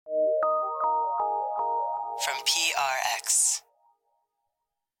from PRX.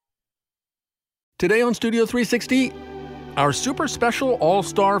 Today on Studio 360, our super special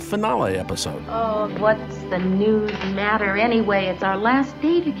all-star finale episode. Oh, what's the news matter anyway? It's our last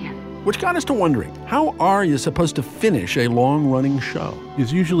date again. Which got us to wondering, how are you supposed to finish a long-running show?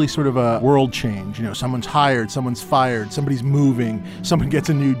 It's usually sort of a world change. You know, someone's hired, someone's fired, somebody's moving, someone gets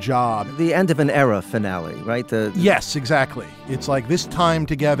a new job. The end of an era finale, right? Yes, exactly. It's like this time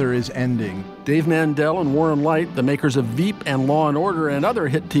together is ending. Dave Mandel and Warren Leight, the makers of Veep and Law & Order and other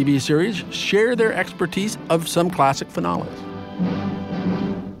hit TV series, share their expertise of some classic finales.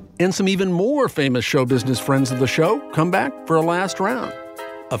 And some even more famous show business friends of the show come back for a last round.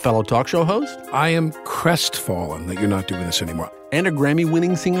 A fellow talk show host. I am crestfallen that you're not doing this anymore. And a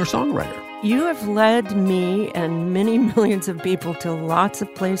Grammy-winning singer-songwriter. You have led me and many millions of people to lots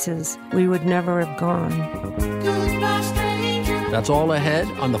of places we would never have gone. That's all ahead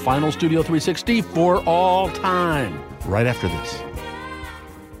on the final Studio 360 for all time, right after this.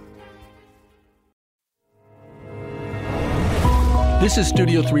 This is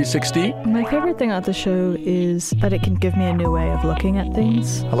Studio 360. My favorite thing about the show is that it can give me a new way of looking at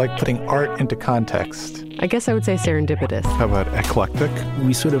things. I like putting art into context. I guess I would say serendipitous. How about eclectic?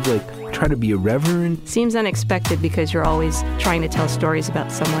 We sort of try to be irreverent. Seems unexpected because you're always trying to tell stories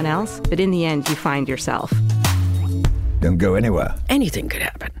about someone else, but in the end, you find yourself. Don't go anywhere. Anything could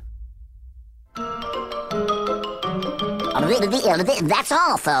happen. That's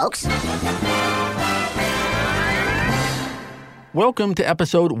all, folks. Welcome to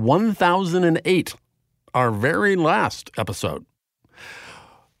episode 1008, our very last episode.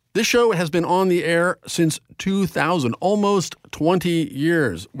 This show has been on the air since 2000, almost 20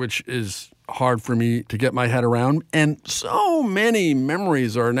 years, which is hard for me to get my head around. And so many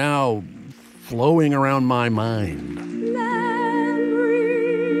memories are now flowing around my mind. Memory,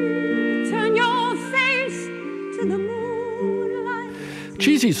 turn your face to the moonlight.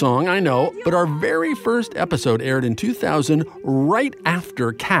 Cheesy song, I know, but our very first episode aired in 2000, right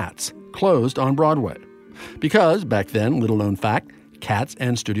after Cats closed on Broadway. Because, back then, little known fact, Cats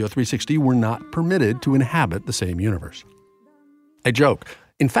and Studio 360 were not permitted to inhabit the same universe. I joke.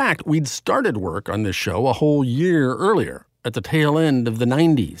 In fact, we'd started work on this show a whole year earlier, at the tail end of the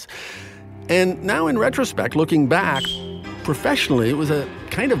 90s. And now in retrospect, looking back, professionally, it was a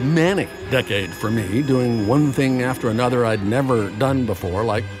kind of manic decade for me, doing one thing after another I'd never done before,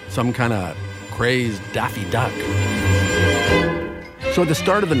 like some kind of crazed Daffy Duck. So at the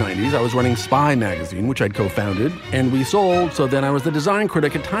start of the 90s, I was running Spy magazine, which I'd co-founded, and we sold, so then I was the design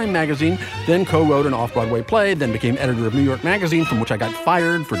critic at Time magazine, then co-wrote an off-Broadway play, then became editor of New York magazine, from which I got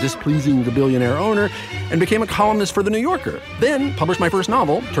fired for displeasing the billionaire owner, and became a columnist for The New Yorker, then published my first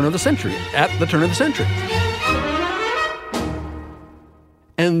novel, Turn of the Century, at the turn of the century.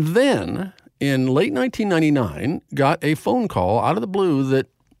 And then, in late 1999, got a phone call out of the blue that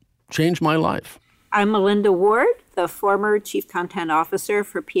changed my life. I'm Melinda Ward, the former Chief Content Officer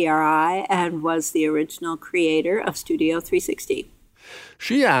for PRI and was the original creator of Studio 360.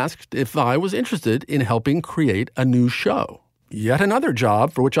 She asked if I was interested in helping create a new show. Yet another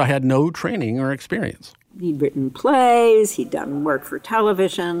job for which I had no training or experience. He'd written plays, he'd done work for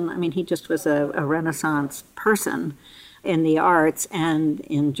television. I mean, he just was a Renaissance person in the arts and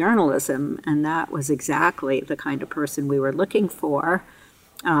in journalism, and that was exactly the kind of person we were looking for.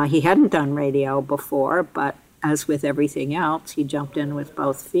 He hadn't done radio before, but as with everything else, he jumped in with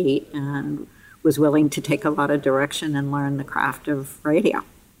both feet and was willing to take a lot of direction and learn the craft of radio.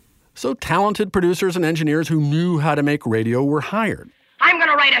 So talented producers and engineers who knew how to make radio were hired. I'm going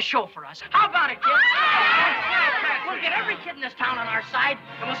to write a show for us. How about it, kid? We'll get every kid in this town on our side,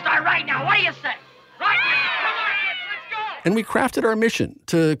 and we'll start right now. What do you say? Right? Come on, kids, let's go! And we crafted our mission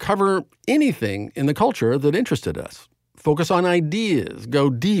to cover anything in the culture that interested us. Focus on ideas, go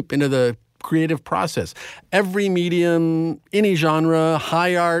deep into the creative process. Every medium, any genre,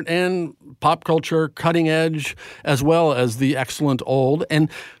 high art and pop culture, cutting edge, as well as the excellent old, and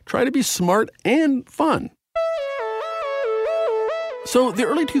try to be smart and fun. So the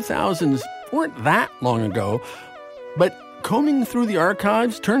early 2000s weren't that long ago, but combing through the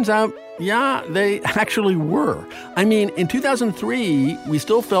archives, turns out, yeah, they actually were. I mean, in 2003, we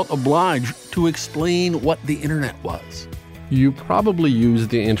still felt obliged to explain what the internet was. You probably use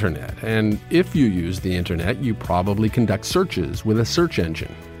the internet, and if you use the internet, you probably conduct searches with a search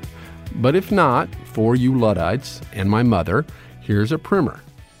engine. But if not, for you Luddites and my mother, here's a primer.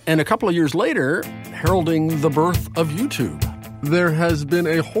 And a couple of years later, heralding the birth of YouTube. There has been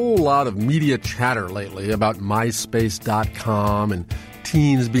a whole lot of media chatter lately about MySpace.com and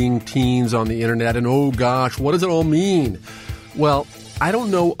teens being teens on the internet, and oh gosh, what does it all mean? Well, I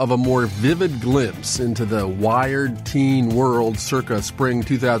don't know of a more vivid glimpse into the wired teen world circa spring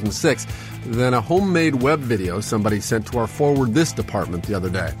 2006 than a homemade web video somebody sent to our Forward This department the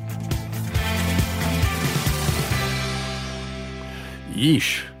other day.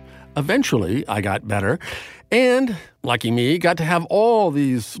 Yeesh. Eventually, I got better, and, lucky me, got to have all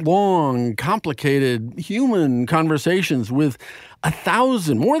these long, complicated human conversations with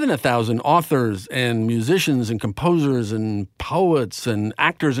more than 1,000 authors and musicians and composers and poets and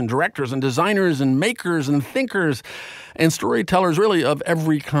actors and directors and designers and makers and thinkers and storytellers really of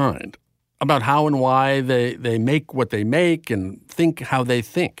every kind about how and why they make what they make and think how they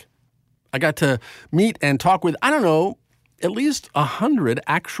think. I got to meet and talk with, at least 100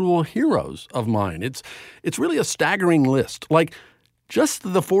 actual heroes of mine. It's really a staggering list. Like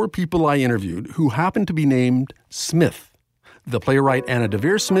just the 4 people I interviewed who happened to be named Smith. The playwright Anna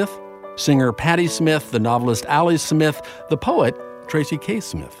Deavere Smith, singer Patti Smith, the novelist Allie Smith, the poet Tracy K.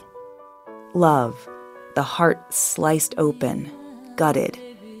 Smith. Love, the heart sliced open, gutted,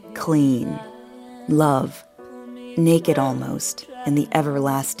 clean. Love, naked almost, in the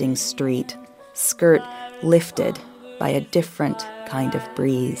everlasting street, skirt lifted by a different kind of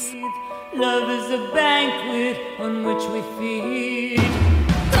breeze. Love is a banquet on which we feed.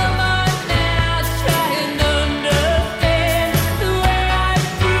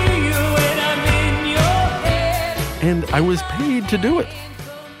 And I was paid to do it.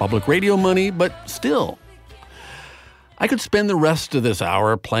 Public radio money, but still. I could spend the rest of this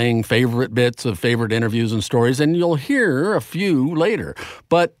hour playing favorite bits of favorite interviews and stories, and you'll hear a few later.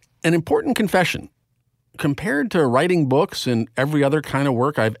 But an important confession. Compared to writing books and every other kind of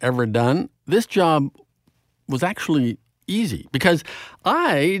work I've ever done, this job was actually easy because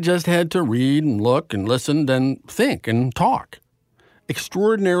I just had to read and look and listen, then think and talk.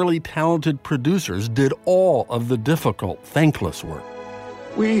 Extraordinarily talented producers did all of the difficult, thankless work.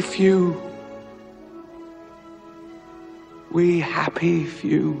 We few. We happy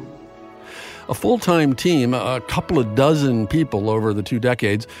few. A full-time team, a couple of dozen people over the 2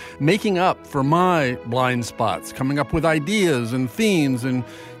 decades, making up for my blind spots, coming up with ideas and themes and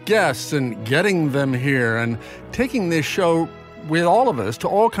guests and getting them here and taking this show with all of us to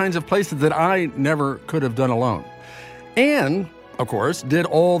all kinds of places that I never could have done alone. And, of course, did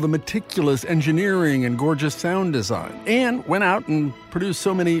all the meticulous engineering and gorgeous sound design, and went out and produced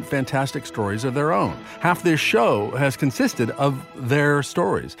so many fantastic stories of their own. Half this show has consisted of their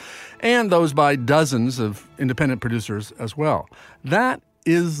stories, and those by dozens of independent producers as well. That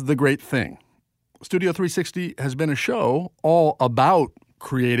is the great thing. Studio 360 has been a show all about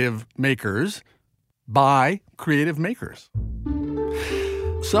creative makers by creative makers.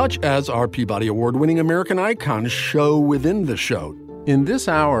 Such as our Peabody Award-winning American Icons show within the show. In this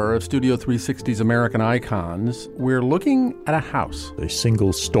hour of Studio 360's American Icons, we're looking at a house. A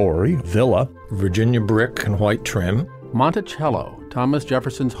single-story villa, Virginia brick and white trim. Monticello, Thomas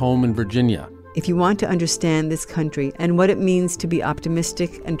Jefferson's home in Virginia. If you want to understand this country and what it means to be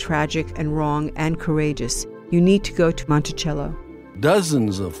optimistic and tragic and wrong and courageous, you need to go to Monticello.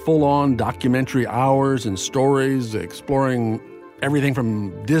 Dozens of full-on documentary hours and stories exploring everything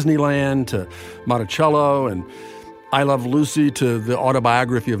from Disneyland to Monticello and I Love Lucy to the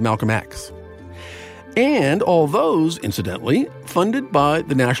autobiography of Malcolm X. And all those, incidentally, funded by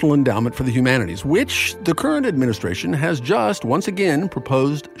the National Endowment for the Humanities, which the current administration has just, once again,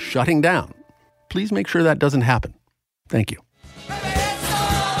 proposed shutting down. Please make sure that doesn't happen. Thank you.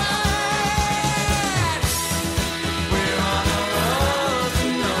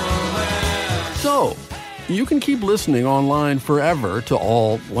 So, you can keep listening online forever to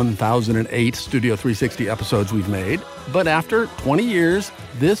all 1,008 Studio 360 episodes we've made, but after 20 years,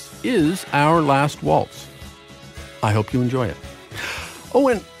 this is our last waltz. I hope you enjoy it. Oh,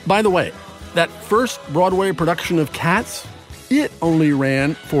 and by the way, that first Broadway production of Cats, it only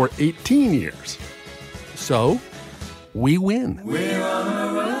ran for 18 years. So, we win. We're on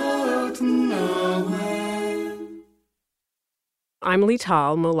a road to nowhere. I'm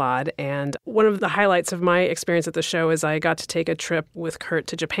Lital Molad, and one of the highlights of my experience at the show is I got to take a trip with Kurt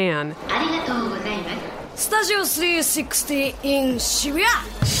to Japan. Studio 360 in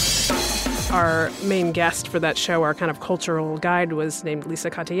Shibuya. Our main guest for that show, our kind of cultural guide, was named Lisa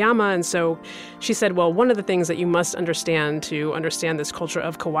Katayama, and so she said, well, one of the things that you must understand to understand this culture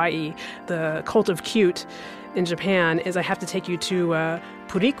of kawaii, the cult of cute in Japan, is I have to take you to a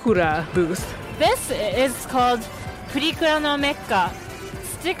Purikura booth. This is called Purikura no Mecca,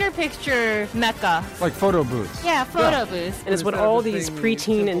 sticker picture Mecca. Like photo booths. Yeah, photo booths. And it's what all these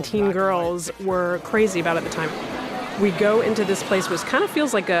preteen and teen girls were crazy about at the time. We go into this place, which kind of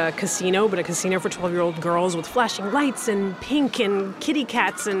feels like a casino, but a casino for 12-year-old girls with flashing lights and pink and kitty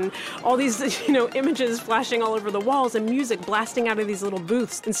cats and all these, images flashing all over the walls and music blasting out of these little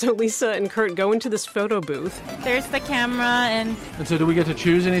booths. And so Lisa and Kurt go into this photo booth. There's the camera and so do we get to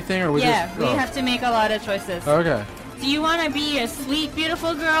choose anything, or we have to make a lot of choices. Okay. Do you want to be a sweet,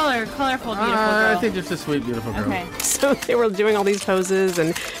 beautiful girl or a colorful, beautiful girl? I think just a sweet, beautiful girl. Okay. So they were doing all these poses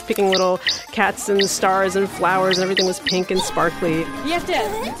and picking little cats and stars and flowers, and everything was pink and sparkly. You have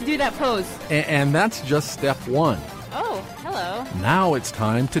to do that pose. And that's just step one. Oh, hello. Now it's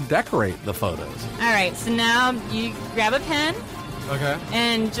time to decorate the photos. All right, so now you grab a pen. Okay.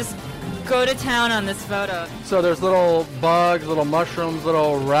 And just go to town on this photo. So there's little bugs, little mushrooms,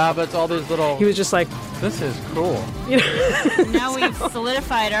 little rabbits, all these little... He was just like, this is cool. Now we've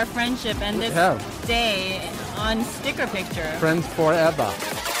solidified our friendship and this day on sticker picture. Friends forever.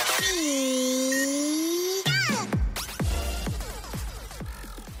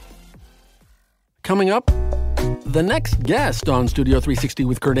 Coming up, the next guest on Studio 360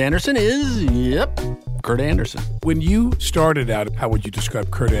 with Kurt Anderson is, Kurt Anderson. When you started out, how would you describe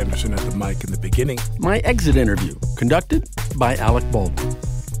Kurt Anderson at the mic in the beginning? My exit interview, conducted by Alec Baldwin.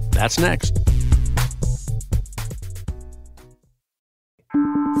 That's next.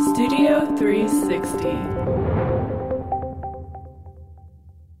 Studio 360.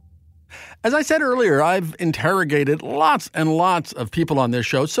 As I said earlier, I've interrogated lots and lots of people on this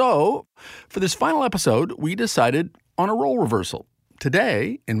show. So for this final episode, we decided on a role reversal.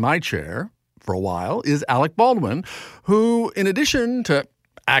 Today, in my chair, for a while, is Alec Baldwin, who, in addition to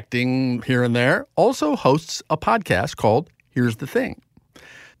acting here and there, also hosts a podcast called Here's the Thing.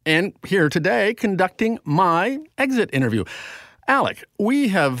 And here today, conducting my exit interview. Alec, we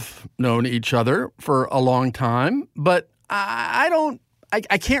have known each other for a long time, but I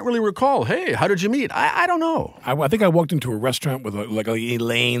can't really recall. Hey, how did you meet? I don't know. I think I walked into a restaurant with like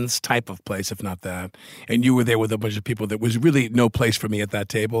Elaine's type of place, if not that. And you were there with a bunch of people that was really no place for me at that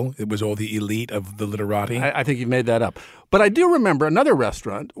table. It was all the elite of the literati. I think you've made that up. But I do remember another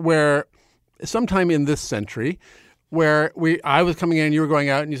restaurant where sometime in this century where I was coming in, you were going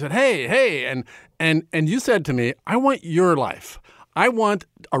out, and you said, hey, and you said to me, I want your life. I want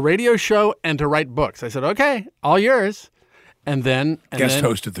a radio show and to write books. I said, okay, all yours. And then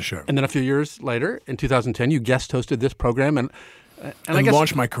hosted the show. And then a few years later, in 2010, you guest hosted this program and I guess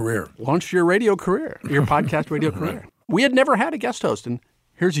launched my career. Launched your radio career, your podcast radio career. We had never had a guest host, and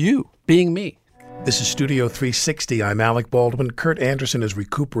here's you being me. This is Studio 360. I'm Alec Baldwin. Kurt Anderson is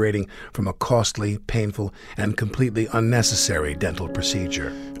recuperating from a costly, painful, and completely unnecessary dental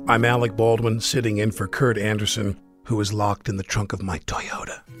procedure. I'm Alec Baldwin, sitting in for Kurt Anderson, who is locked in the trunk of my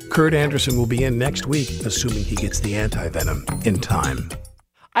Toyota. Kurt Anderson will be in next week, assuming he gets the anti-venom in time.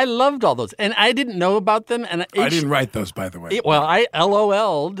 I loved all those, and I didn't know about them. And I didn't write those, by the way. I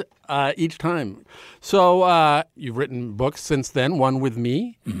LOL'd each time. So you've written books since then, one with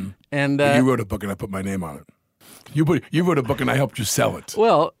me. Mm-hmm. And you wrote a book, and I put my name on it. You wrote a book, and I helped you sell it.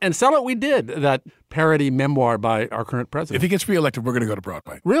 Well, and sell it we did, that parody memoir by our current president. If he gets reelected, we're going to go to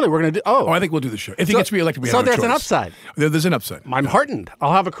Broadway. Really? We're going to do... Oh, I think we'll do the show. If he gets reelected, we have a choice. So there's an upside. There's an upside. I'm heartened.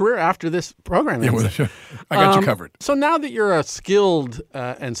 I'll have a career after this program. Yeah, I got you covered. So now that you're a skilled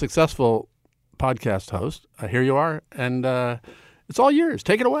and successful podcast host, here you are, and it's all yours.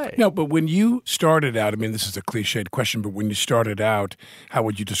 Take it away. No, but when you started out, I mean, this is a cliched question, but when you started out, how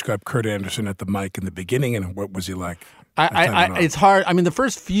would you describe Kurt Anderson at the mic in the beginning, and what was he like? It's hard. I mean, the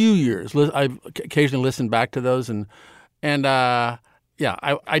first few years, I've occasionally listened back to those, and I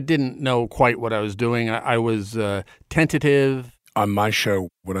didn't know quite what I was doing. I was tentative. On my show,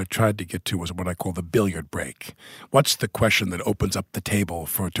 what I tried to get to was what I call the billiard break. What's the question that opens up the table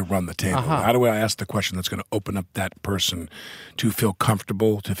to run the table? Uh-huh. How do I ask the question that's going to open up that person to feel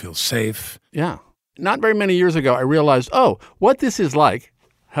comfortable, to feel safe? Yeah. Not very many years ago, I realized, what this is like,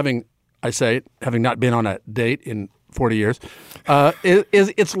 having not been on a date in 40 years,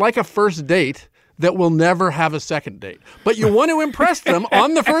 it's like a first date that will never have a second date. But you want to impress them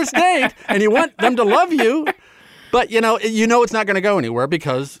on the first date, and you want them to love you. But you know it's not going to go anywhere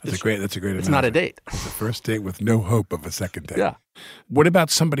because that's a great It's analogy. not a date. It's a first date with no hope of a second date. Yeah. What about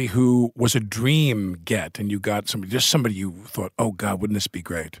somebody who was a dream get, and you got somebody you thought, oh God, wouldn't this be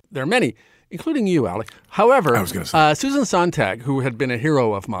great? There are many, including you, Alec. However, I was going to say Susan Sontag, who had been a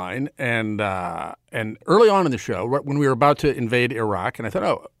hero of mine, and early on in the show, when we were about to invade Iraq, and I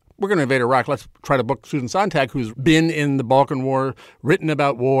thought, we're going to invade Iraq. Let's try to book Susan Sontag, who's been in the Balkan War, written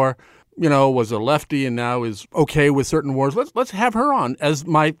about war. Was a lefty and now is okay with certain wars. Let's have her on as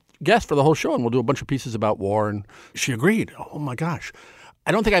my guest for the whole show, and we'll do a bunch of pieces about war. And she agreed. Oh, my gosh.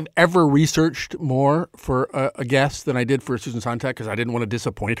 I don't think I've ever researched more for a guest than I did for Susan Sontag because I didn't want to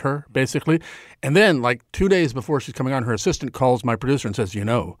disappoint her, basically. And then, like 2 days before she's coming on, her assistant calls my producer and says,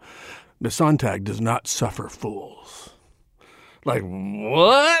 Miss Sontag does not suffer fools. Like,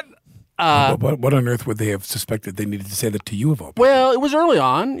 what? What on earth would they have suspected they needed to say that to you of all people? Well, it was early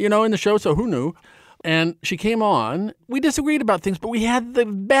on, in the show, so who knew? And she came on. We disagreed about things, but we had the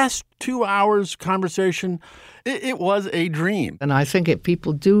best 2 hours conversation. It was a dream. And I think if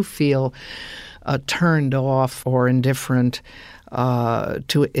people do feel turned off or indifferent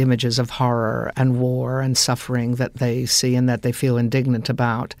to images of horror and war and suffering that they see and that they feel indignant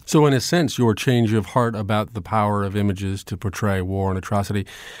about. So in a sense, your change of heart about the power of images to portray war and atrocity,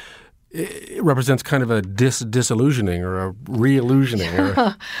 it represents kind of a disillusioning or a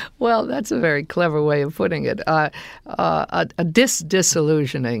re-illusioning. Well, that's a very clever way of putting it. A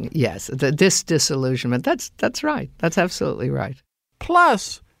disillusioning, yes, the disillusionment. That's right. That's absolutely right.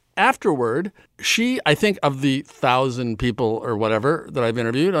 Plus, afterward, I think of the 1,000 people or whatever that I've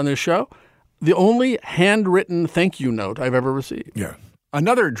interviewed on this show, the only handwritten thank you note I've ever received. Yeah.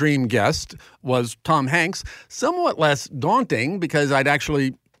 Another dream guest was Tom Hanks, somewhat less daunting because I'd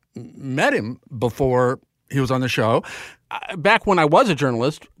actually met him before he was on the show. Back when I was a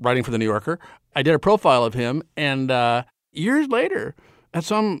journalist writing for The New Yorker, I did a profile of him, and years later, at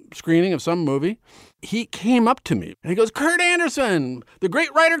some screening of some movie, he came up to me, and he goes, Kurt Anderson, the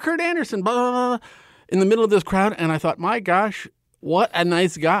great writer Kurt Anderson, blah, blah, blah, in the middle of this crowd, and I thought, my gosh, what a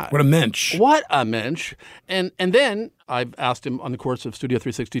nice guy. What a mensch. What a mensch. And then I've asked him on the course of Studio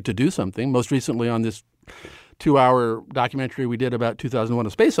 360 to do something, most recently on this 2-hour documentary we did about 2001: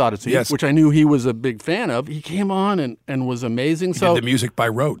 A Space Odyssey, yes, which I knew he was a big fan of. He came on and was amazing. He did the music by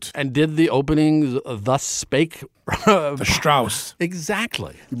rote. And did the opening, Thus Spake. The Strauss.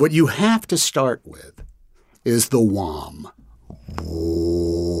 Exactly. What you have to start with is the WOM.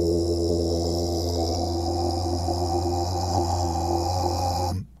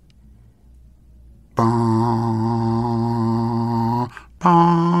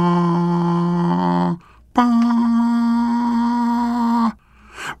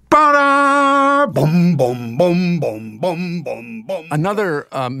 Another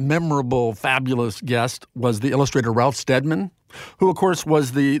memorable, fabulous guest was the illustrator Ralph Steadman, who, of course,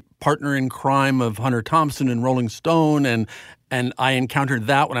 was the partner in crime of Hunter Thompson in Rolling Stone. And I encountered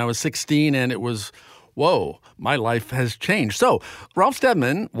that when I was 16, and it was, whoa, my life has changed. So Ralph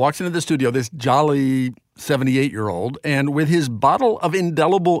Steadman walks into the studio, this jolly 78-year-old, and with his bottle of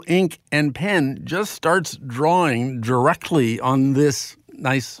indelible ink and pen just starts drawing directly on this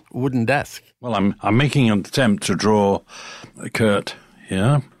nice wooden desk. Well, I'm making an attempt to draw Kurt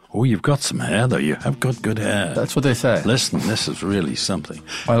here. Oh, you've got some hair, though. You have got good hair. That's what they say. Listen, this is really something.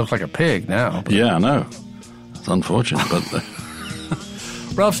 I look like a pig now. Yeah, I know. It's unfortunate, but...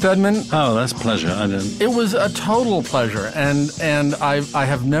 Ralph Steadman. Oh, that's a pleasure. It was a total pleasure, and I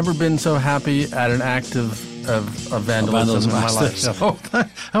have never been so happy at an act of vandalism in my life.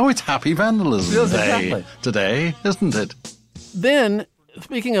 Oh, it's Happy Vandalism Yes, Day exactly. today, isn't it? Then,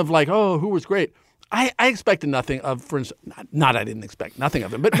 speaking of who was great, I expected nothing of, for instance, not I didn't expect nothing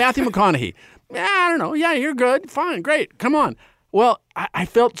of him, but Matthew McConaughey. I don't know. Yeah, you're good. Fine. Great. Come on. Well, I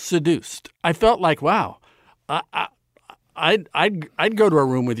felt seduced. I felt like, wow, I'd go to a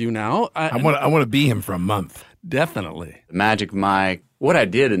room with you now. I want to be him for a month. Definitely. Magic Mike. What I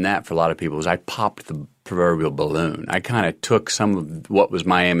did in that for a lot of people was I popped the proverbial balloon. I kind of took some of what was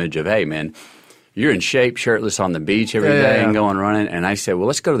my image of, hey, man, you're in shape, shirtless on the beach every day and going running. And I said, well,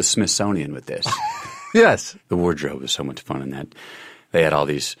 let's go to the Smithsonian with this. Yes. The wardrobe was so much fun in that. They had all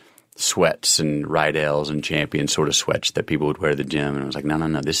these sweats and Rydell's and Champion sort of sweats that people would wear to the gym. And I was like,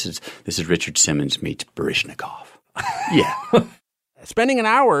 no, this is Richard Simmons meets Baryshnikov. Yeah. Spending an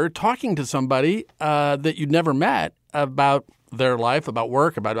hour talking to somebody that you'd never met about their life, about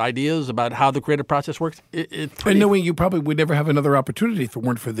work, about ideas, about how the creative process works. And knowing you probably would never have another opportunity if it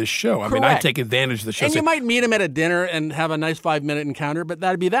weren't for this show. Correct. I mean, I'd take advantage of the show. And you might meet them at a dinner and have a nice 5-minute encounter, but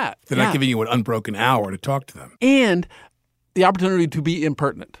that'd be that. They're not giving you an unbroken hour to talk to them. And the opportunity to be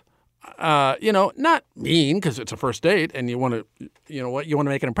impertinent. Not mean because it's a first date and you want to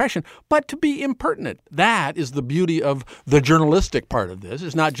make an impression, but to be impertinent. That is the beauty of the journalistic part of this.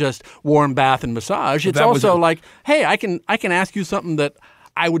 It's not just warm bath and massage. It's also like, hey, I can ask you something that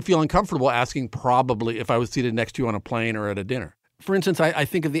I would feel uncomfortable asking probably if I was seated next to you on a plane or at a dinner. For instance, I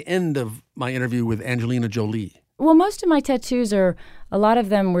think of the end of my interview with Angelina Jolie, Well, most of my tattoos a lot of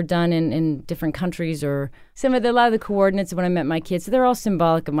them were done in different countries, or a lot of the coordinates when I met my kids, they're all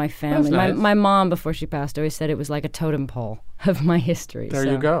symbolic of my family. That's nice. My mom, before she passed, always said it was like a totem pole of my history. There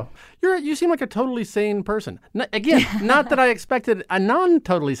you go. You seem like a totally sane person. Again, not that I expected a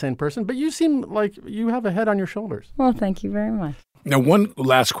non-totally sane person, but you seem like you have a head on your shoulders. Well, thank you very much. Now, one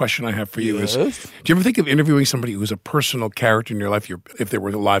last question I have for you is, do you ever think of interviewing somebody who's a personal character in your life, if they were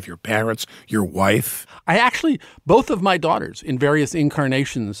alive, your parents, your wife? I actually, both of my daughters in various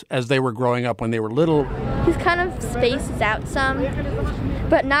incarnations as they were growing up when they were little. He's kind of spaces out some,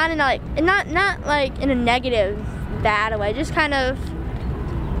 but not in not like in a negative, bad way, just kind of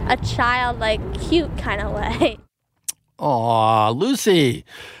a child, like cute kind of way. Aw, Lucy.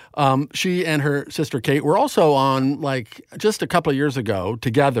 She and her sister Kate were also on, just a couple of years ago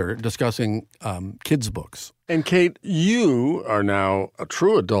together discussing kids' books. And Kate, you are now a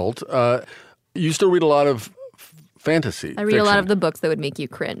true adult. You still read a lot of fantasy. I read a lot of the books that would make you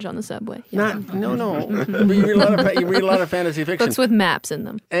cringe on the subway. Yeah. No. You read a lot of fantasy fiction. Books with maps in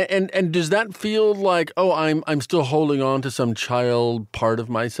them. And does that feel like, I'm still holding on to some child part of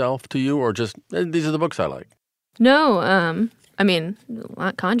myself to you, or just these are the books I like? No, I mean,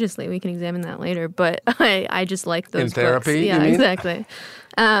 not consciously. We can examine that later. But I just like those books. In therapy, books. Yeah, exactly.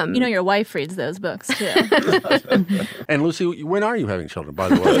 Your wife reads those books, too. And Lucy, when are you having children, by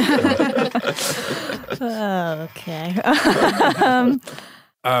the way? Okay.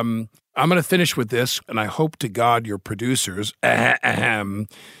 I'm going to finish with this, and I hope to God your producers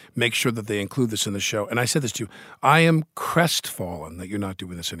make sure that they include this in the show. And I said this to you. I am crestfallen that you're not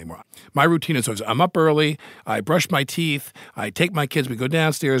doing this anymore. My routine is always, I'm up early, I brush my teeth, I take my kids, we go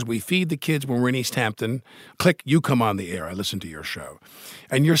downstairs, we feed the kids when we're in East Hampton. Click, you come on the air. I listen to your show.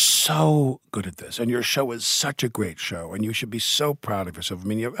 And you're so good at this. And your show is such a great show. And you should be so proud of yourself. I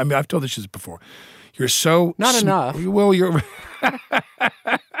mean, I've told this before. You're so... Not enough. Well, you're...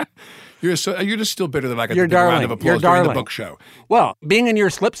 You're just still bitter that I got the round of applause during the book show. Well, being in your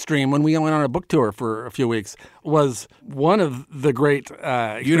slipstream when we went on a book tour for a few weeks was one of the great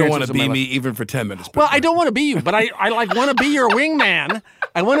You don't want to be me even for 10 minutes. Well, I don't want to be you, but I want to be your wingman.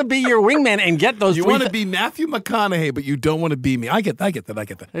 I want to be your wingman and get those. You want to be Matthew McConaughey, but you don't want to be me. I get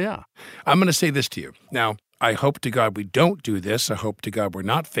that. Yeah. I'm going to say this to you. Now, I hope to God we don't do this. I hope to God we're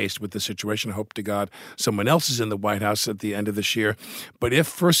not faced with this situation. I hope to God someone else is in the White House at the end of this year. But if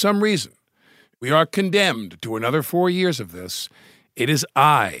for some reason we are condemned to another 4 years of this, it is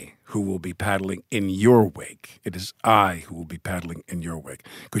I who will be paddling in your wake. It is I who will be paddling in your wake,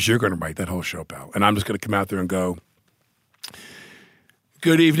 because you're going to write that whole show, pal. And I'm just going to come out there and go,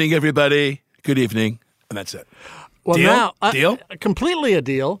 good evening, everybody. Good evening. And that's it. Well, deal? Now, deal? Completely a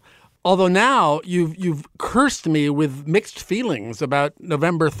deal. Although now you've cursed me with mixed feelings about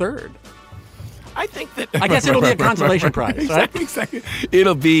November 3rd. I think that... I guess it'll be a consolation prize, right? Exactly.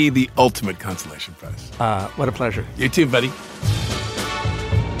 It'll be the ultimate consolation prize. What a pleasure. You too, buddy.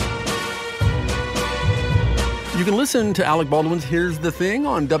 You can listen to Alec Baldwin's Here's the Thing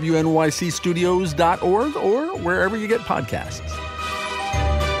on WNYCstudios.org or wherever you get podcasts.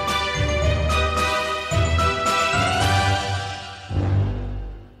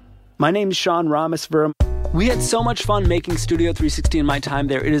 My name's Sean Rameswaram. We had so much fun making Studio 360 in my time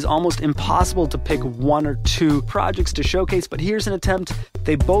there. It is almost impossible to pick one or two projects to showcase, but here's an attempt.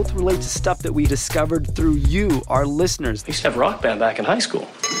 They both relate to stuff that we discovered through you, our listeners. I used to have a rock band back in high school.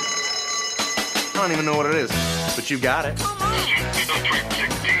 I don't even know what it is, but you got it.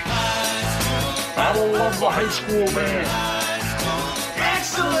 I love the high school band.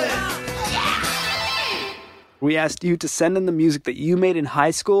 Excellent! We asked you to send in the music that you made in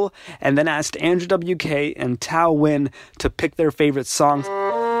high school, and then asked Andrew WK and Tao Win to pick their favorite songs.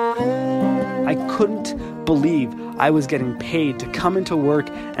 I couldn't believe I was getting paid to come into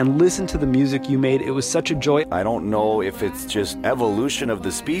work and listen to the music you made. It was such a joy. I don't know if it's just evolution of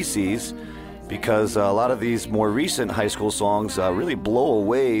the species, because a lot of these more recent high school songs really blow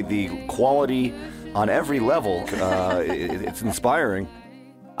away the quality on every level. It's inspiring.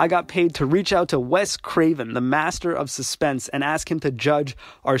 I got paid to reach out to Wes Craven, the master of suspense, and ask him to judge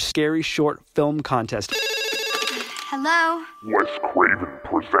our scary short film contest. Hello? Wes Craven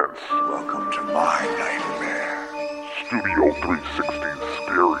presents Welcome to My Nightmare. Studio 360's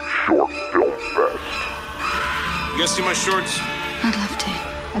Scary Short Film Fest. You guys see my shorts? I'd love to.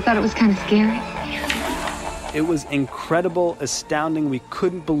 I thought it was kind of scary. It was incredible, astounding. We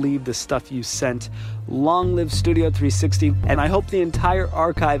couldn't believe the stuff you sent. Long live Studio 360, and I hope the entire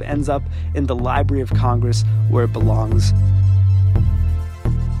archive ends up in the Library of Congress where it belongs.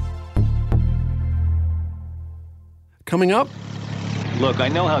 Coming up. Look, I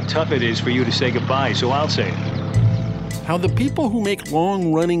know how tough it is for you to say goodbye, so I'll say it. how the people who make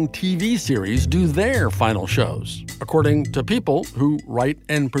long-running TV series do their final shows, according to people who write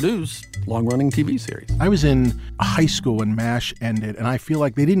and produce long-running TV series. I was in high school when MASH ended, and I feel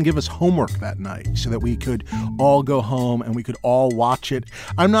like they didn't give us homework that night so that we could all go home and we could all watch it.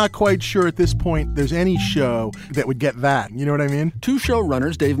 I'm not quite sure at this point there's any show that would get that. You know what I mean? Two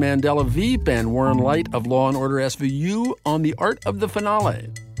showrunners, Dave Mandel of Veep and Warren Leight of Law & Order SVU, on the art of the finale.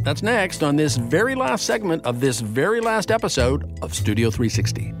 That's next on this very last segment of this very last episode of Studio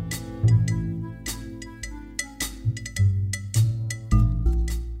 360.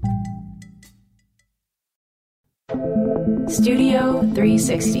 Studio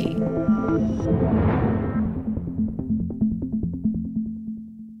 360.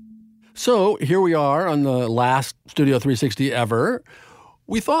 So here we are on the last Studio 360 ever.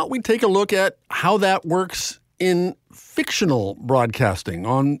 We thought we'd take a look at how that works in fictional broadcasting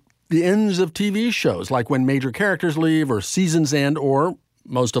on the ends of TV shows, like when major characters leave or seasons end, or,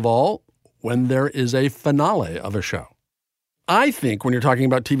 most of all, when there is a finale of a show. I think when you're talking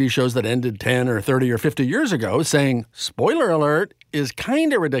about TV shows that ended 10 or 30 or 50 years ago, saying spoiler alert is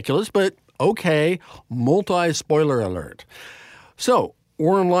kind of ridiculous, but okay, multi-spoiler alert. So,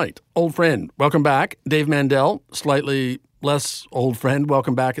 Warren Leight, old friend, welcome back. Dave Mandel, slightly less old friend,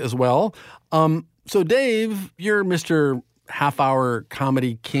 welcome back as well. So, Dave, you're Mr. half-hour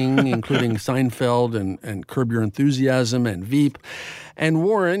comedy king, including Seinfeld and Curb Your Enthusiasm and Veep. And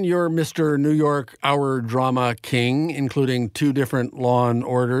Warren, you're Mr. New York hour drama king, including two different Law &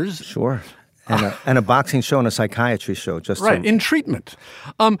 Orders. Sure. And a boxing show and a psychiatry show. Just right, in treatment.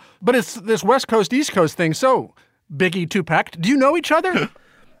 But it's this West Coast, East Coast thing. So, Biggie, Tupac, do you know each other?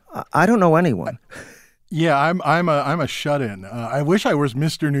 I don't know anyone. Yeah, I'm a shut-in. I wish I was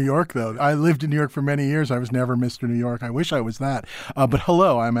Mr. New York, though. I lived in New York for many years. I was never Mr. New York. I wish I was that. But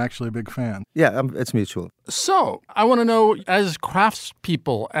hello, I'm actually a big fan. Yeah, it's mutual. So I want to know, as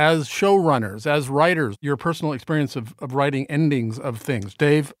craftspeople, as showrunners, as writers, your personal experience of writing endings of things.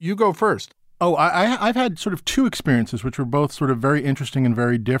 Dave, you go first. Oh, I've had sort of two experiences, which were both sort of very interesting and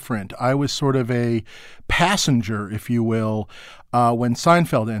very different. I was sort of a passenger, if you will, when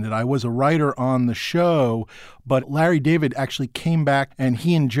Seinfeld ended. I was a writer on the show, but Larry David actually came back and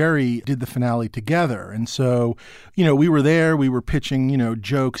he and Jerry did the finale together. And so, we were there, we were pitching,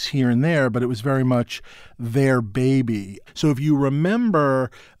 jokes here and there, but it was very much their baby. So if you remember,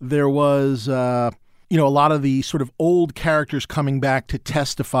 there was a lot of the sort of old characters coming back to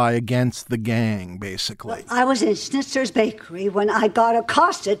testify against the gang, basically. I was in Schnitzer's Bakery when I got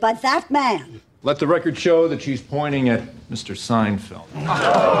accosted by that man. Let the record show that she's pointing at Mr. Seinfeld.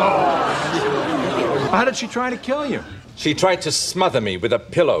 How did she try to kill you? She tried to smother me with a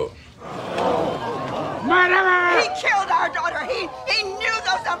pillow. Murderer! He killed our daughter. He knew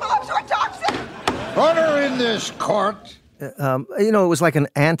those envelopes were toxic. Order in this court. It was like an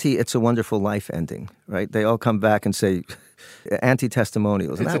anti-It's a Wonderful Life ending, right? They all come back and say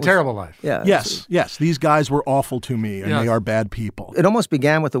anti-testimonials. It's a terrible life. Yeah. Yes. These guys were awful to me, and they are bad people. It almost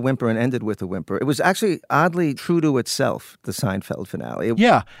began with a whimper and ended with a whimper. It was actually oddly true to itself, the Seinfeld finale.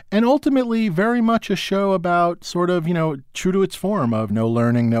 Yeah, and ultimately very much a show about sort of, true to its form of no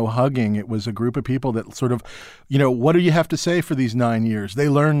learning, no hugging. It was a group of people that sort of, what do you have to say for these 9 years? They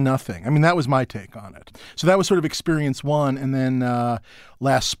learned nothing. I mean, that was my take on it. So that was sort of experience one, and then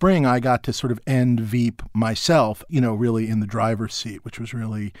last spring I got to sort of end Veep myself, really in the driver's seat, which was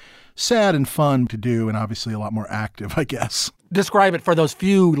really sad and fun to do, and obviously a lot more active, I guess. Describe it for those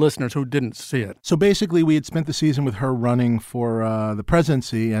few listeners who didn't see it. So basically, we had spent the season with her running for the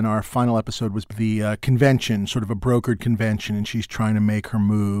presidency, and our final episode was the convention, sort of a brokered convention, and she's trying to make her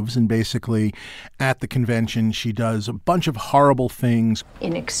moves. And basically, at the convention, she does a bunch of horrible things.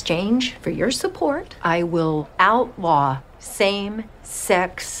 In exchange for your support, I will outlaw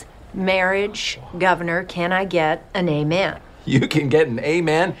same-sex marriage. Governor, can I get an amen? You can get an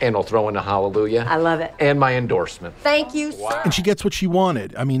amen, and I'll throw in a hallelujah. I love it. And my endorsement. Thank you, sir. And she gets what she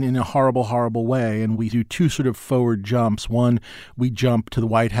wanted, in a horrible, horrible way. And we do two sort of forward jumps. One, we jump to the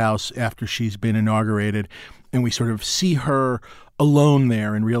White House after she's been inaugurated, and we sort of see her alone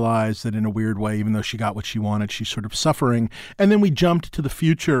there and realize that in a weird way, even though she got what she wanted, she's sort of suffering. And then we jumped to the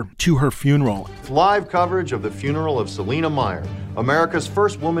future, to her funeral. Live coverage of the funeral of Selina Meyer, America's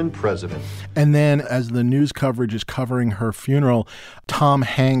first woman president. And then as the news coverage is covering her funeral, Tom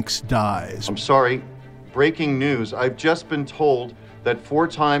Hanks dies. I'm sorry, breaking news. I've just been told that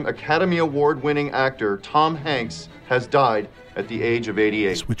 4-time Academy Award-winning actor Tom Hanks has died at the age of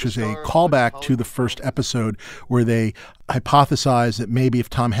 88. Which is a callback to the first episode where they hypothesized that maybe if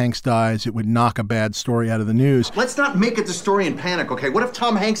Tom Hanks dies, it would knock a bad story out of the news. Let's not make it the story in panic, okay? What if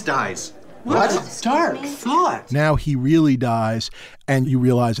Tom Hanks dies? What a dark thought. Now he really dies, and you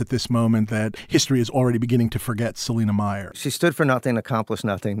realize at this moment that history is already beginning to forget Selina Meyer. She stood for nothing, accomplished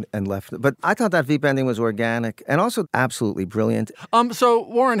nothing, and left. But I thought that Veep ending was organic and also absolutely brilliant. So,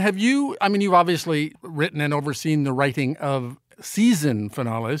 Warren, you've obviously written and overseen the writing of season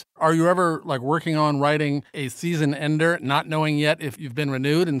finales. Are you ever working on writing a season ender, not knowing yet if you've been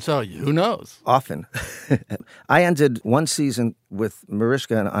renewed? And so who knows? Often. I ended one season with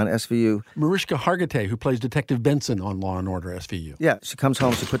Mariska on SVU. Mariska Hargitay, who plays Detective Benson on Law & Order SVU. Yeah, she comes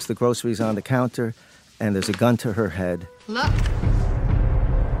home, she puts the groceries on the counter, and there's a gun to her head. Look.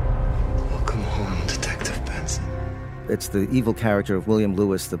 Welcome home, Detective Benson. It's the evil character of William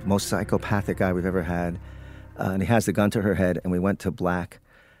Lewis, the most psychopathic guy we've ever had. And he has the gun to her head, and we went to black,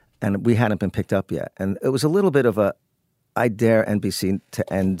 and we hadn't been picked up yet. And it was a little bit of I dare NBC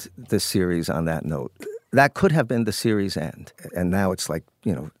to end this series on that note. That could have been the series end. And now it's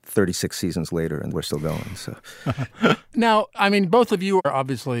 36 seasons later, and we're still going. So, Now, both of you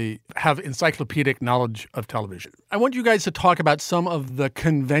obviously have encyclopedic knowledge of television. I want you guys to talk about some of the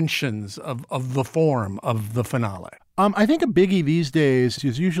conventions of the form of the finale. I think a biggie these days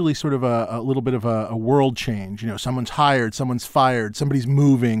is usually sort of a little bit of a world change. Someone's hired, someone's fired, somebody's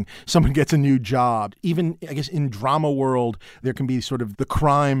moving, someone gets a new job. Even, I guess, in drama world, there can be sort of the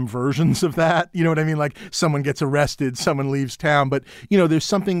crime versions of that. You know what I mean? Like someone gets arrested, someone leaves town. But, there's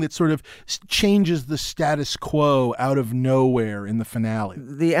something that sort of changes the status quo out of nowhere in the finale.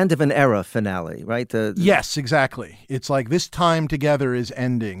 The end of an era finale, right? Yes, exactly. It's like this time together is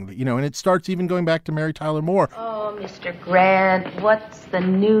ending, and it starts even going back to Mary Tyler Moore. Oh, Mr. Grant, what's the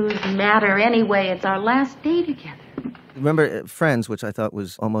news matter anyway? It's our last day together. Remember Friends, which I thought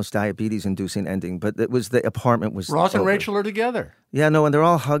was almost diabetes-inducing ending, but it was the apartment was Ross and over. Rachel are together. Yeah, no, and they're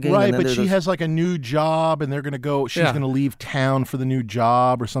all hugging. Right, and then but she has a new job, and they're going to go, she's going to leave town for the new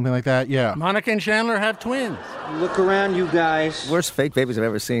job or something like that, yeah. Monica and Chandler have twins. Look around, you guys. Worst fake babies I've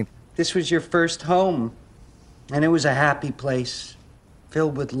ever seen. This was your first home, and it was a happy place,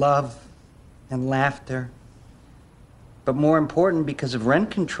 filled with love and laughter. But more important, because of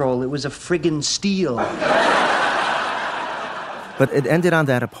rent control, it was a friggin' steal. But it ended on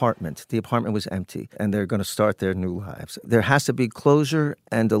that apartment. The apartment was empty, and they're going to start their new lives. There has to be closure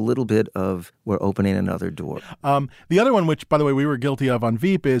and a little bit of we're opening another door. The other one, which, by the way, we were guilty of on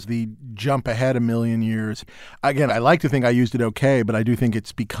Veep, is the jump ahead a million years. Again, I like to think I used it okay, but I do think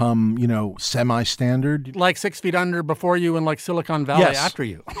it's become, semi-standard. Like 6 Feet Under before you and like Silicon Valley after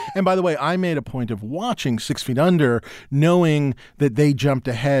you. And by the way, I made a point of watching 6 Feet Under, knowing that they jumped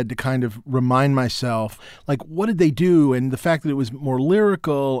ahead to kind of remind myself, what did they do? And the fact that it was more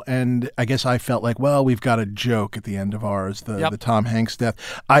lyrical, and I guess I felt like, well, we've got a joke at the end of ours, the Tom Hanks death.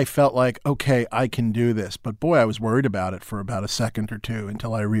 I felt like, okay, I can do this. But boy, I was worried about it for about a second or two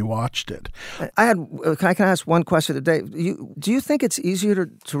until I rewatched it. Can I ask one question today? Do you think it's easier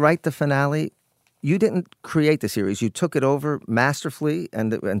to write the finale? You didn't create the series. You took it over masterfully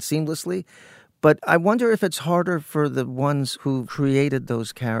and seamlessly. But I wonder if it's harder for the ones who created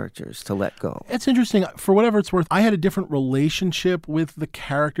those characters to let go. It's interesting. For whatever it's worth, I had a different relationship with the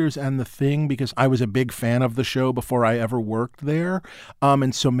characters and the thing because I was a big fan of the show before I ever worked there.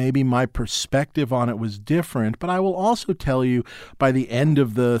 And so maybe my perspective on it was different. But I will also tell you, by the end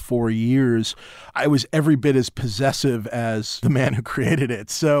of the 4 years, I was every bit as possessive as the man who created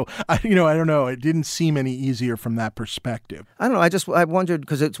it. So, I don't know. It didn't seem any easier from that perspective. I don't know. I wondered,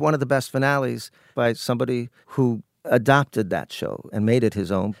 because it's one of the best finales by somebody who adopted that show and made it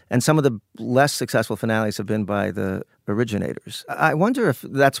his own. And some of the less successful finales have been by the originators. I wonder if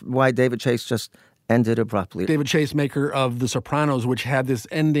that's why David Chase just ended abruptly. David Chase, maker of The Sopranos, which had this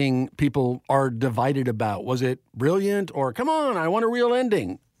ending people are divided about. Was it brilliant or, come on, I want a real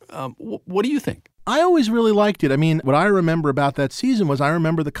ending? What do you think? I always really liked it. I mean, what I remember about that season was I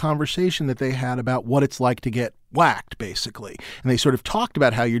remember the conversation that they had about what it's like to get whacked, basically. And they sort of talked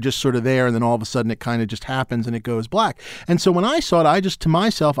about how you're just sort of there and then all of a sudden it kind of just happens and it goes black. And so when I saw it, to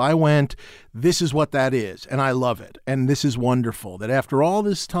myself, I went, this is what that is. And I love it. And this is wonderful that after all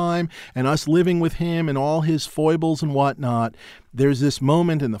this time and us living with him and all his foibles and whatnot, there's this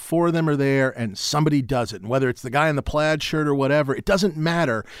moment and the four of them are there and somebody does it. And whether it's the guy in the plaid shirt or whatever, it doesn't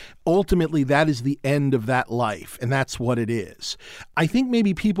matter. Ultimately, that is the end of that life. And that's what it is. I think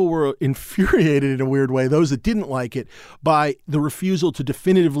maybe people were infuriated in a weird way, those that didn't like it, by the refusal to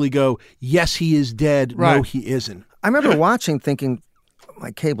definitively go, yes, he is dead. Right. No, he isn't. I remember watching thinking,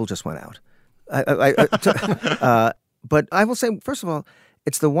 my cable just went out. But I will say, first of all,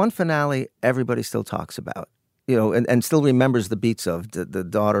 it's the one finale everybody still talks about. and still remembers the beats of the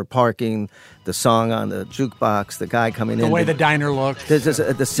daughter parking, the song on the jukebox, the guy coming in. The way the diner looks. There's the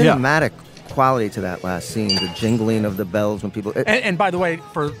cinematic quality to that last scene, the jingling of the bells when people... And by the way,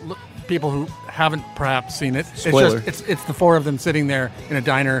 for people who haven't perhaps seen it, Spoiler. it's the four of them sitting there in a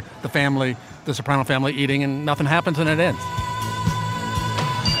diner, the family, the Soprano family eating, and nothing happens and it ends.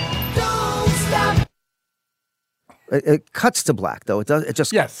 It cuts to black, though. It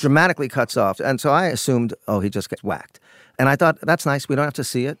just dramatically cuts off. And so I assumed, he just gets whacked. And I thought, that's nice. We don't have to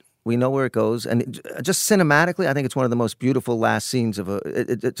see it. We know where it goes. And just cinematically, I think it's one of the most beautiful last scenes of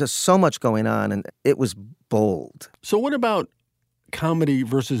just so much going on. And it was bold. So what about comedy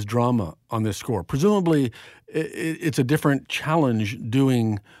versus drama on this score? Presumably, it's a different challenge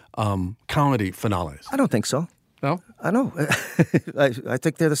doing comedy finales. I don't think so. No? I know. I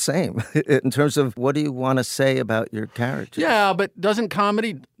think they're the same in terms of what do you want to say about your character. Yeah, but doesn't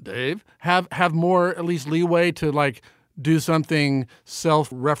comedy, Dave, have more at least leeway to do something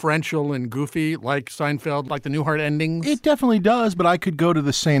self-referential and goofy like Seinfeld, like the Newhart endings? It definitely does, but I could go to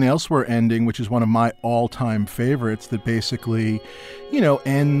the St. Elsewhere ending, which is one of my all-time favorites, that basically,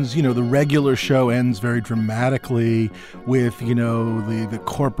 ends, the regular show ends very dramatically with, the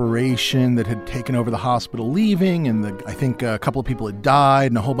corporation that had taken over the hospital leaving, and I think a couple of people had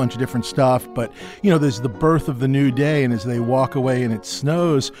died and a whole bunch of different stuff, but, there's the birth of the new day, and as they walk away and it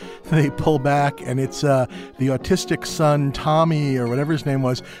snows, they pull back, and it's the autistic son, Tommy, or whatever his name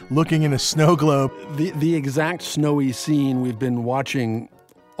was, looking in a snow globe. The exact snowy scene we've been watching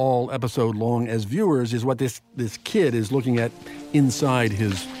all episode long as viewers is what this kid is looking at inside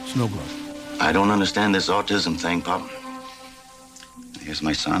his snow globe. I don't understand this autism thing, Pop. Here's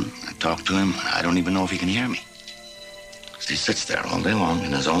my son. I talk to him. I don't even know if he can hear me. He sits there all day long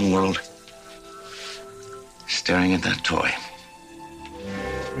in his own world, staring at that toy.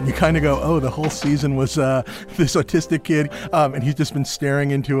 And you kind of go, the whole season was this autistic kid, and he's just been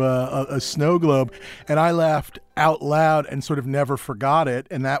staring into a snow globe. And I laughed out loud and sort of never forgot it,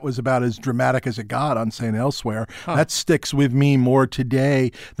 and that was about as dramatic as it got on St. Elsewhere. Huh. That sticks with me more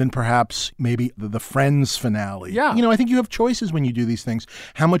today than perhaps maybe the Friends finale. Yeah. I think you have choices when you do these things.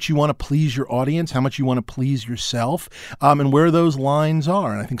 How much you want to please your audience, how much you want to please yourself, and where those lines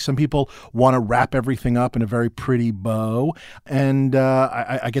are. And I think some people want to wrap everything up in a very pretty bow, and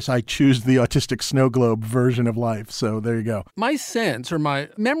I guess I choose the autistic snow globe version of life. So there you go. My sense, or my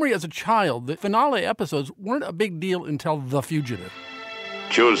memory as a child, the finale episodes weren't a big deal until The Fugitive.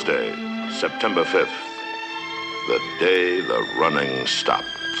 Tuesday, September 5th, the day the running stopped.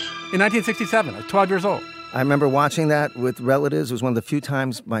 In 1967, I was 12 years old. I remember watching that with relatives. It was one of the few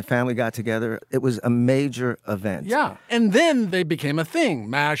times my family got together. It was a major event. Yeah. And then they became a thing,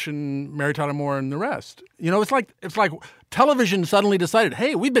 MASH and Mary Tyler Moore and the rest. It's like television suddenly decided,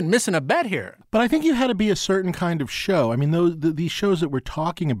 hey, we've been missing a bet here. But I think you had to be a certain kind of show. I mean, these shows that we're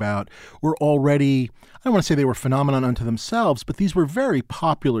talking about were already, I don't want to say they were phenomenon unto themselves, but these were very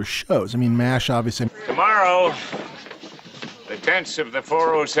popular shows. I mean, MASH, obviously. Tomorrow, the tents of the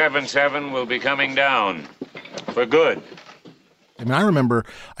 4077 will be coming down for good. I mean, I remember,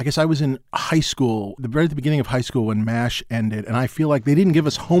 I guess I was in high school, right at the beginning of high school when MASH ended, and I feel like they didn't give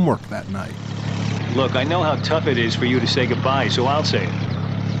us homework that night. Look, I know how tough it is for you to say goodbye, so I'll say it.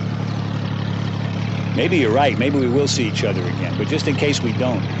 Maybe you're right. Maybe we will see each other again. But just in case we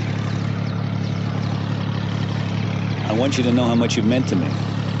don't, I want you to know how much you meant to me.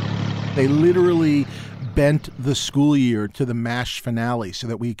 They literally bent the school year to the MASH finale so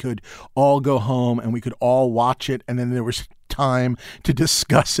that we could all go home and we could all watch it, and then there was time to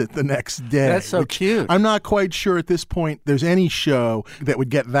discuss it the next day. That's so cute. I'm not quite sure at this point there's any show that would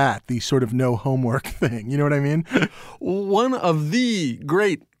get the sort of no homework thing. You know what I mean? One of the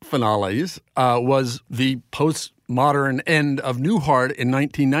great finales was the postmodern end of Newhart in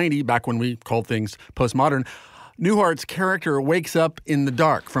 1990, back when we called things postmodern. Newhart's character wakes up in the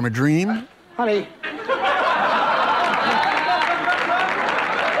dark from a dream. Honey.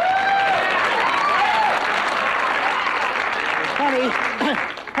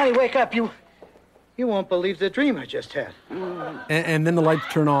 Honey, wake up. You won't believe the dream I just had. And then the lights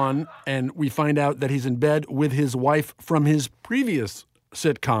turn on, and we find out that he's in bed with his wife from his previous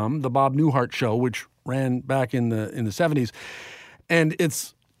sitcom, The Bob Newhart Show, which ran back in the 70s. And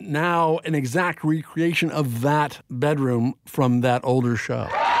it's now an exact recreation of that bedroom from that older show.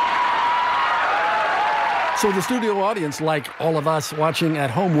 So the studio audience, like all of us watching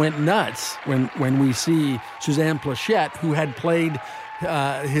at home, went nuts when we see Suzanne Pleshette, who had played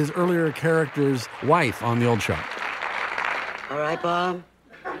his earlier character's wife on the old show. All right, Bob.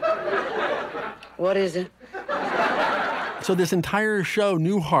 What is it? So this entire show,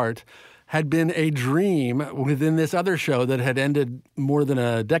 Newhart, had been a dream within this other show that had ended more than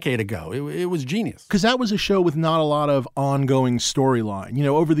a decade ago. It was genius. Because that was a show with not a lot of ongoing storyline.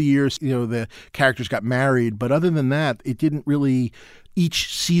 Over the years, the characters got married, but other than that, it didn't really...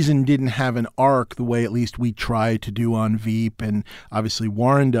 Each season didn't have an arc the way at least we try to do on Veep, and obviously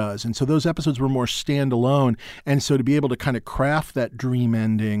Warren does. And so those episodes were more standalone. And so to be able to kind of craft that dream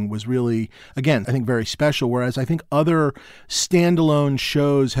ending was really, again, I think very special. Whereas I think other standalone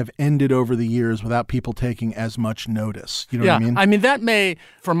shows have ended over the years without people taking as much notice. You know what I mean? I mean, that may,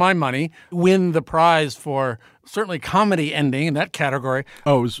 for my money, win the prize for certainly comedy ending in that category.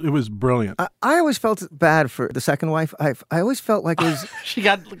 Oh, it was brilliant. I always felt bad for the second wife. I always felt like it was... She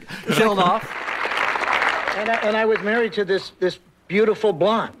got killed off. And I was married to this beautiful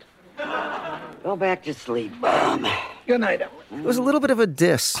blonde. Go back to sleep. Good night, It was a little bit of a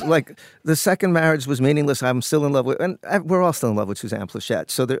diss. Like, the second marriage was meaningless. I'm still in love with... And we're all still in love with Suzanne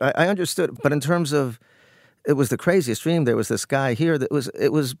Pleshette. So I understood. But in terms of... It was the craziest dream. There was this guy here that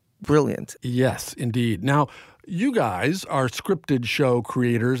it was brilliant. Yes, indeed. Now, you guys are scripted show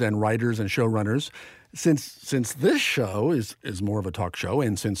creators and writers and showrunners. Since this show is more of a talk show,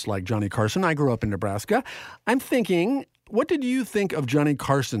 and since, like Johnny Carson, I grew up in Nebraska, I'm thinking, what did you think of Johnny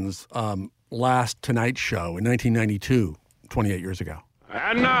Carson's last Tonight Show in 1992, 28 years ago?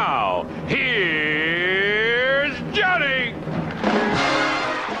 And now, here's Johnny!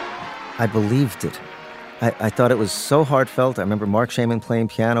 I believed it. I thought it was so heartfelt. I remember Mark Shaman playing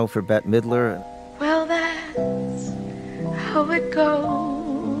piano for Bette Midler. Well, that's how it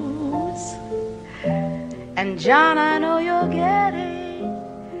goes. And John, I know you're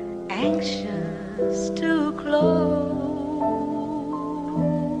getting anxious to close.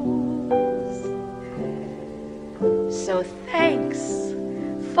 So thanks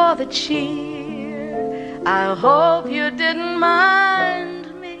for the cheer. I hope you didn't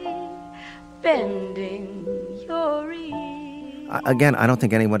mind me bending your ear. Again, I don't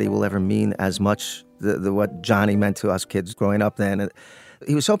think anybody will ever mean as much what Johnny meant to us kids growing up then.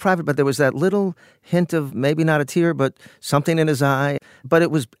 He was so private, but there was that little hint of maybe not a tear, but something in his eye. But it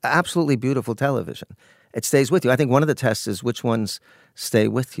was absolutely beautiful television. It stays with you. I think one of the tests is which ones stay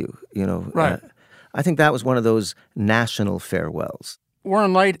with you, Right. I think that was one of those national farewells.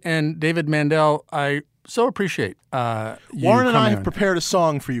 Warren Leight and David Mandel, I so appreciate you Warren and I coming have on. prepared a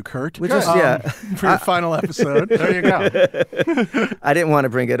song for you, Kurt. We just, for your final episode. There you go. I didn't want to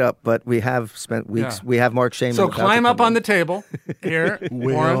bring it up, but we have spent weeks. Yeah. We have Mark Shaman. So climb up on the table here,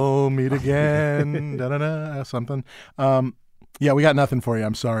 Warren. We'll meet again. Da-da-da, something. Yeah, we got nothing for you.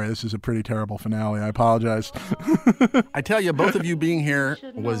 I'm sorry. This is a pretty terrible finale. I apologize. I tell you, both of you being here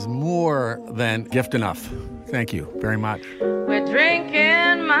was more than gift enough. Thank you very much. We're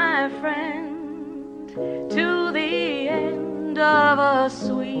drinking, my friend, to the end of a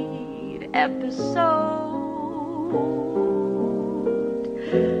sweet episode.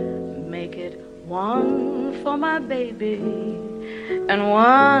 Make it one for my baby and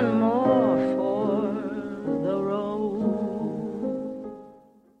one more for the road.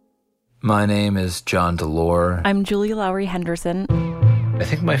 My name is John Delore. I'm Julia Lowry Henderson. I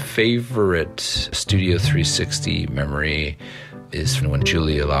think my favorite Studio 360 memory is when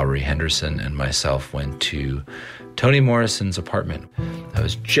Julia Lowry Henderson and myself went to Toni Morrison's apartment. I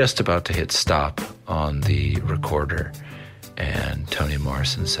was just about to hit stop on the recorder, and Toni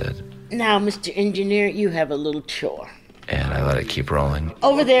Morrison said, "Now, Mr. Engineer, you have a little chore. And I let it keep rolling.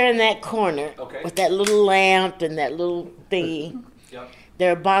 Over there in that corner, with that little lamp and that little thingy,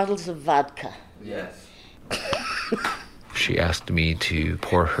 there are bottles of vodka." Yes. She asked me to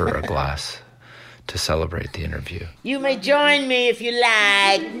pour her a glass to celebrate the interview. You may join me if you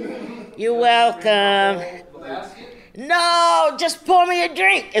like. You're welcome. No, just pour me a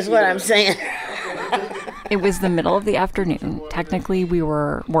drink, is what I'm saying. It was the middle of the afternoon. Technically, we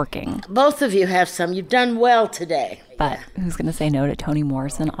were working. Both of you have some. You've done well today. But who's going to say no to Toni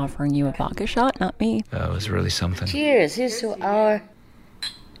Morrison offering you a vodka shot? Not me. That was really something. Cheers. Here's to our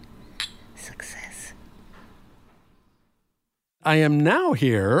success. I am now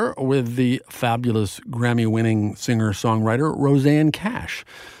here with the fabulous Grammy-winning singer-songwriter Rosanne Cash,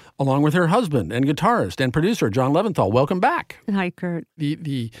 along with her husband and guitarist and producer John Leventhal. Welcome back. Hi, Kurt.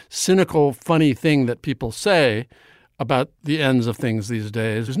 The cynical, funny thing that people say about the ends of things these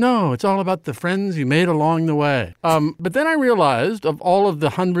days is, no, it's all about the friends you made along the way. But then I realized of all of the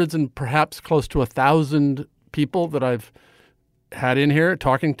hundreds and perhaps close to 1,000 people that I've had in here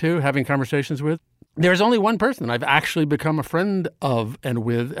talking to, having conversations with, there's only one person I've actually become a friend of and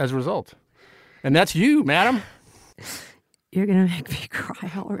with as a result. And that's you, madam. You're going to make me cry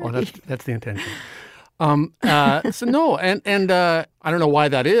already. Oh, that's the intention. So no, and I don't know why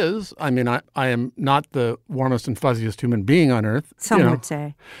that is. I mean, I am not the warmest and fuzziest human being on earth. Some would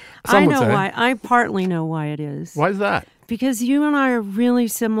say. I know why. I partly know why it is. Why is that? Because you and I are really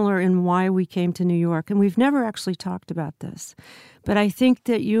similar in why we came to New York, and we've never actually talked about this. But I think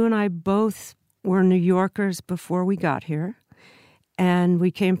that you and I both were New Yorkers before we got here, and we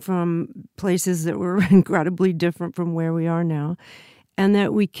came from places that were incredibly different from where we are now, and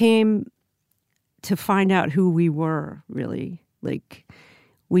that we came to find out who we were, really. Like,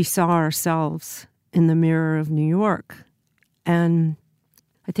 we saw ourselves in the mirror of New York, and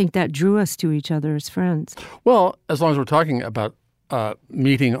I think that drew us to each other as friends. Well, as long as we're talking about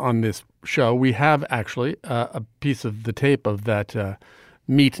meeting on this show, we have actually a piece of the tape of that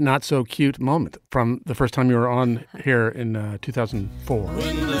meet not so cute moment from the first time you were on here in 2004.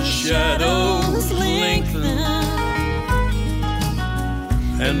 When the shadows lengthen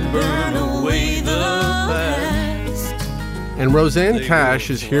and burn away the past. And Rosanne Cash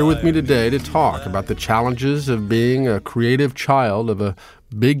is here with me today to talk about the challenges of being a creative child of a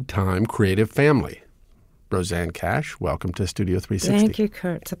big-time creative family. Rosanne Cash, welcome to Studio 360. Thank you,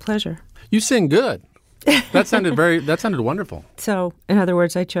 Kurt. It's a pleasure. You sing good. That sounded wonderful. So, in other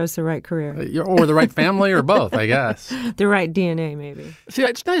words, I chose the right career. Or the right family, or both, I guess. The right DNA, maybe. See,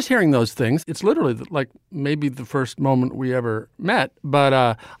 it's nice hearing those things. It's literally like maybe the first moment we ever met,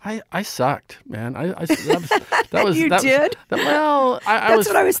 but I sucked, man. That was You did? That's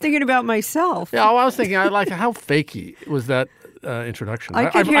what I was thinking about myself. Yeah, I was thinking, how fakey was that introduction?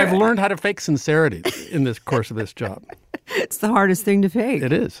 I've learned how to fake sincerity in this course of this job. It's the hardest thing to fake.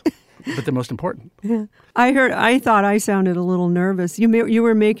 It is. But the most important. Yeah. I thought I sounded a little nervous. You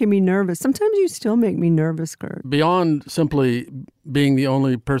were making me nervous. Sometimes you still make me nervous, Kurt. Beyond simply being the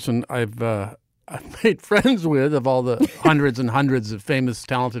only person I've made friends with of all the hundreds and hundreds of famous,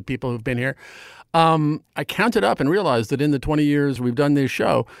 talented people who've been here, I counted up and realized that in the 20 years we've done this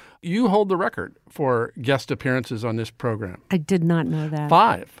show, you hold the record for guest appearances on this program. I did not know that.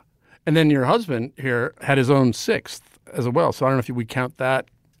 5. And then your husband here had his own 6th as well. So I don't know if we count that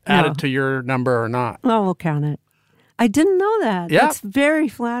added to your number or not. Oh, we'll count it. I didn't know that. Yep. That's very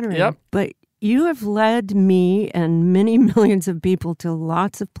flattering. Yep. But you have led me and many millions of people to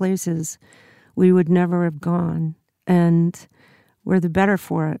lots of places we would never have gone. And we're the better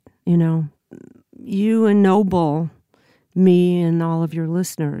for it, you know. You ennoble me and all of your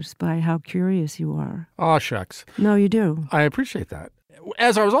listeners by how curious you are. Oh, shucks. No, you do. I appreciate that.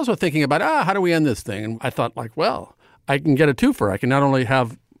 As I was also thinking about, how do we end this thing? And I thought, well, I can get a twofer. I can not only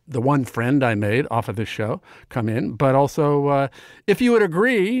have the one friend I made off of this show come in, but also, if you would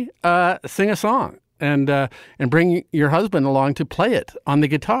agree, sing a song and bring your husband along to play it on the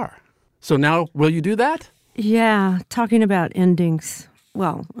guitar. So now, will you do that? Yeah, talking about endings.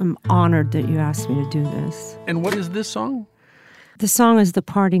 Well, I'm honored that you asked me to do this. And what is this song? The song is The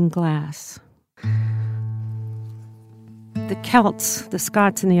Parting Glass. The Celts, the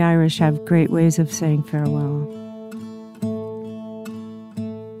Scots and the Irish have great ways of saying farewell.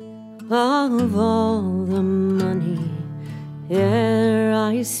 Of all the money e'er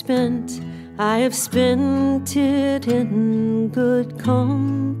I spent, I have spent it in good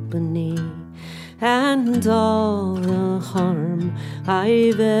company. And all the harm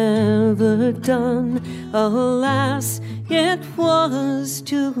I've ever done, alas, it was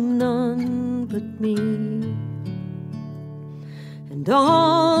to none but me. And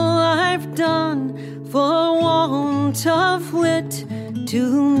all I've done for want of wit,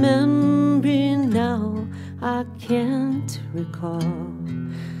 to memory now I can't recall.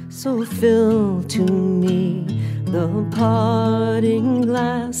 So fill to me the parting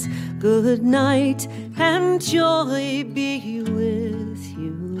glass. Good night and joy be with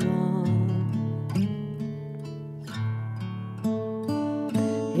you all.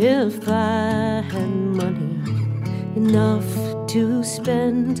 If I had money enough to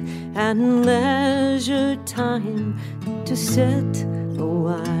spend and leisure time to sit a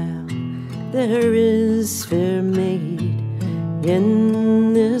while, there is fair maid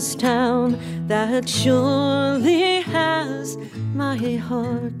in this town that surely has my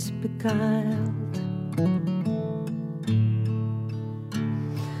heart beguiled.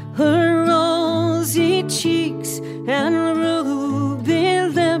 Her rosy cheeks and ruby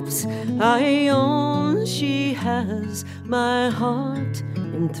lips, I own she has my heart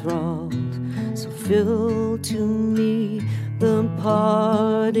enthralled. So fill to me the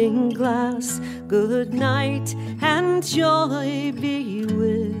parting glass. Good night and joy be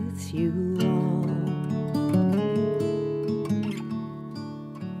with you all.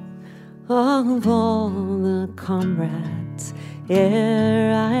 Of all the comrades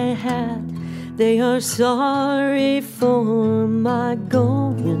ere I had, They are sorry for my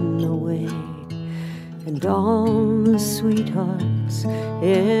going away, and all the sweethearts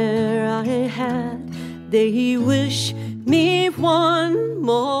ere I had, they wish me one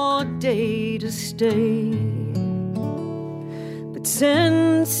more day to stay. But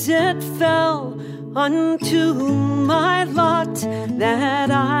since it fell unto my lot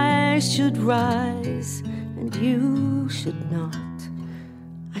that I should rise and you should not,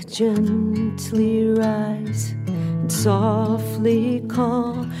 I gently rise and softly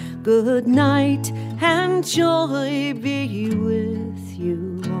call good night, and joy be with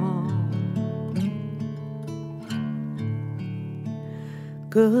you all.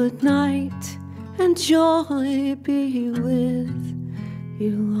 Good night, and joy be with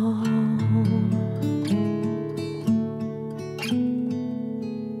you all.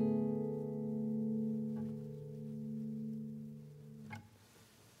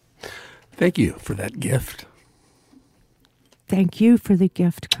 Thank you for that gift. Thank you for the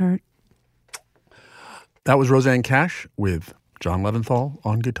gift, Kurt. That was Rosanne Cash with John Leventhal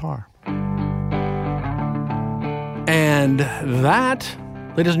on guitar. And that,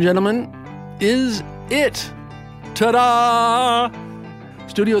 ladies and gentlemen, is it. Ta-da!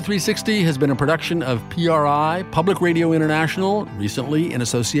 Studio 360 has been a production of PRI, Public Radio International, recently in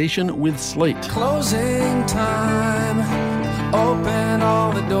association with Slate. Closing time. Open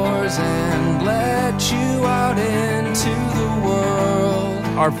all the doors and let you out into the world.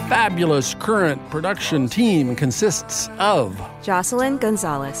 Our fabulous current production team consists of Jocelyn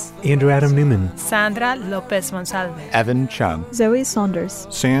Gonzalez, Andrew Adam Newman, Sandra Lopez Monsalve, Evan Chung, Zoe Saunders,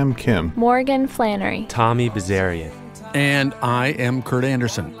 Sam Kim, Morgan Flannery, Tommy Bazarian, and I am Kurt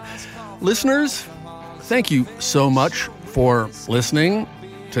Anderson. Listeners, thank you so much for listening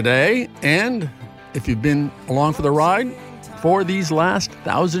today, and if you've been along for the ride, for these last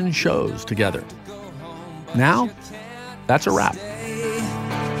 1,000 shows together. Now, that's a wrap.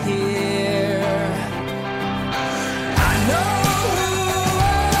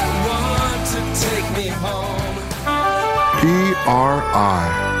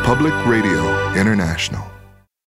 PRI, Public Radio International.